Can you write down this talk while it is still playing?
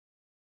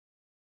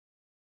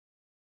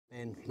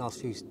And last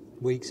few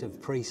weeks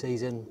of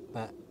pre-season,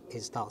 but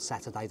it starts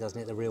Saturday,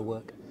 doesn't it, the real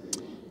work?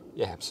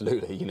 Yeah,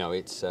 absolutely. You know,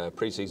 it's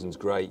pre-season's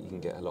great. You can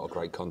get a lot of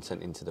great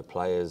content into the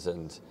players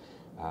and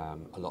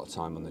a lot of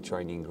time on the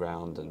training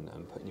ground and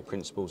putting your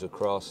principles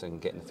across and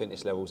getting the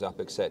fitness levels up,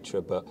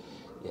 etc. But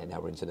yeah,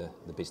 now we're into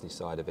the business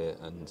side of it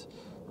and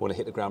want to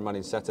hit the ground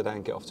running Saturday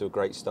and get off to a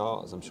great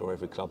start, as I'm sure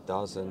every club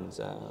does. And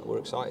we're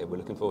excited. We're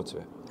looking forward to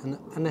it.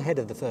 And ahead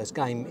of the first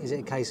game, is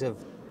it a case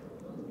of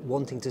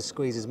wanting to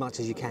squeeze as much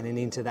as you can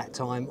into that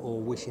time, or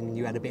wishing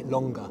you had a bit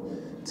longer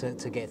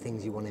to get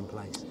things you want in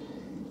place?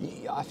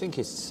 Yeah, I think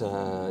it's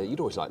you'd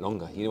always like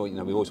longer. You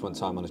know, we always want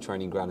time on the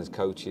training ground as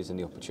coaches and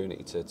the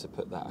opportunity to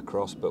put that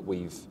across. But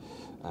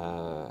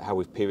how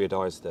we've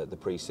periodised the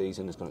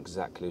pre-season has gone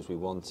exactly as we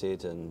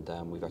wanted, and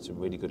we've had some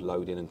really good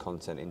loading and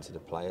content into the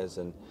players.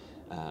 And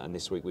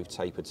this week we've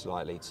tapered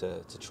slightly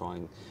to try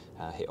and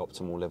hit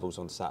optimal levels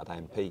on Saturday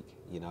and peak.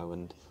 You know,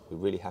 and we're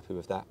really happy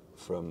with that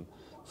from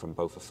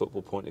both a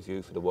football point of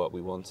view for the work we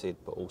wanted,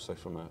 but also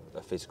from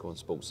a physical and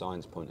sports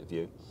science point of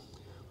view.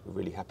 We're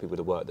really happy with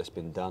the work that's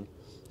been done.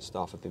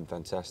 Staff have been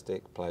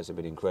fantastic, players have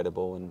been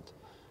incredible, and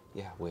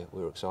yeah,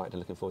 we're excited and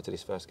looking forward to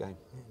this first game.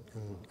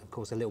 And of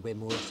course, a little bit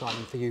more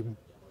exciting for you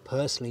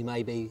personally,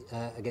 maybe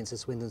against the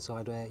Swindon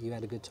side where you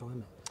had a good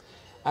time.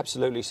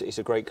 Absolutely, it's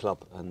a great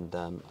club, and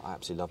I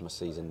absolutely loved my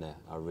season there.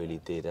 I really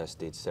did, as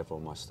did several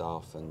of my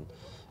staff, and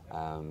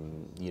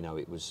you know,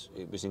 it was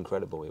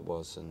incredible. It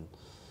was, and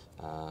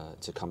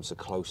to come so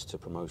close to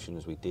promotion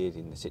as we did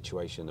in the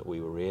situation that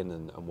we were in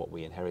and what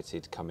we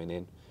inherited coming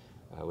in.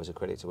 Was a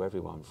credit to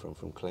everyone,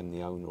 from Clem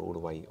the owner all the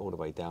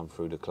way down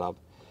through the club.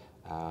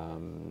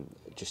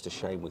 Just a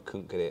shame we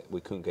couldn't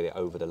get it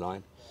over the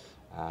line.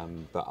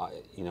 But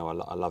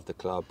I love the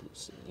club.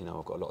 You know,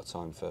 I've got a lot of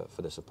time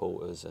for the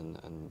supporters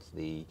and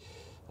the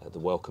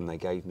welcome they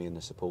gave me and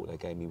the support they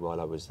gave me while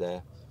I was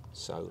there.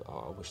 So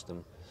I wish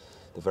them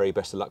the very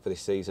best of luck for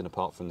this season,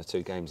 apart from the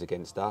 2 games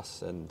against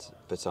us.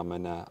 But I'm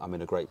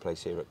in a great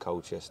place here at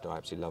Colchester. I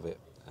absolutely love it,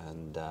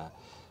 and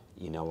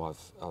you know,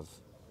 I've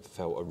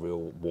felt a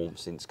real warmth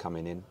since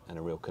coming in and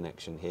a real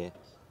connection here.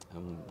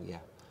 Yeah,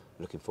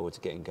 looking forward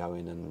to getting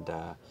going, and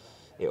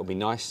it'll be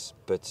nice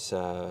but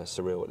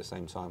surreal at the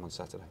same time on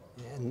Saturday.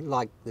 Yeah, and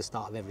like the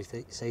start of every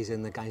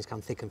season, the games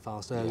come thick and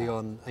fast early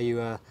on. Are you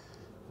a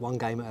one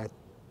game at a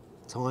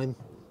time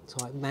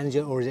type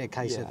manager, or is it a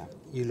case of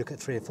you look at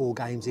 3 or 4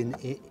 games in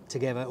it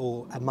together,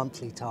 or a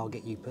monthly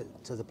target you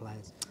put to the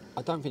players?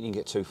 I don't think you can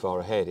get too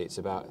far ahead. It's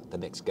about the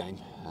next game,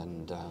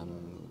 and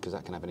because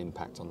that can have an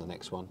impact on the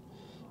next one.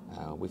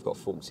 We've got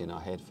thoughts in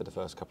our head for the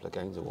first couple of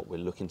games of what we're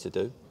looking to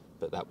do,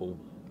 but that will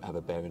have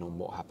a bearing on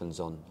what happens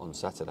on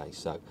Saturday.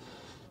 So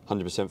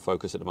 100%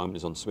 focus at the moment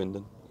is on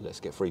Swindon. Let's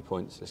get 3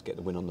 points, let's get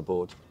the win on the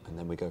board, and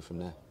then we go from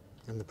there.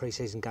 And the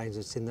pre-season games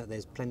have seen that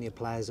there's plenty of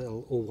players that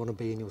all want to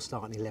be in your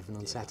starting 11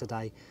 on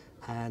Saturday,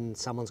 and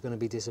someone's going to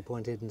be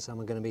disappointed and some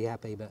are going to be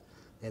happy, but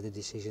they're the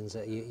decisions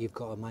that you've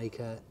got to make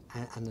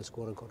and the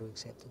squad have got to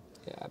accept it.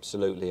 Yeah,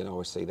 absolutely, and I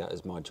always see that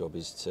as my job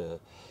is to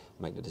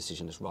make the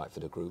decision that's right for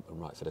the group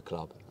and right for the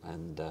club.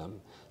 And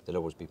there'll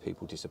always be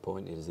people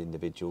disappointed as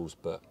individuals,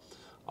 but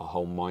our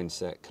whole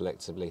mindset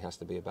collectively has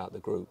to be about the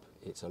group.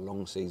 It's a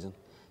long season,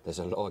 there's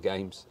a lot of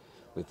games.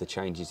 With the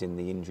changes in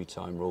the injury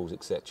time rules,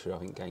 etc., I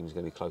think games are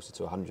going to be closer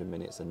to 100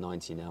 minutes than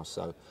 90 now,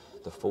 so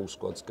the full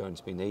squad's going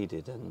to be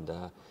needed, and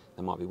there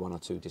might be 1 or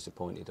 2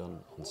 disappointed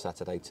on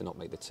Saturday to not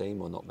make the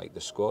team or not make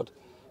the squad,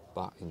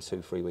 but in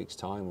 2-3 weeks'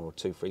 time or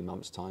 2-3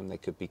 months' time they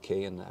could be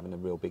key and having a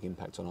real big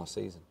impact on our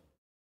season.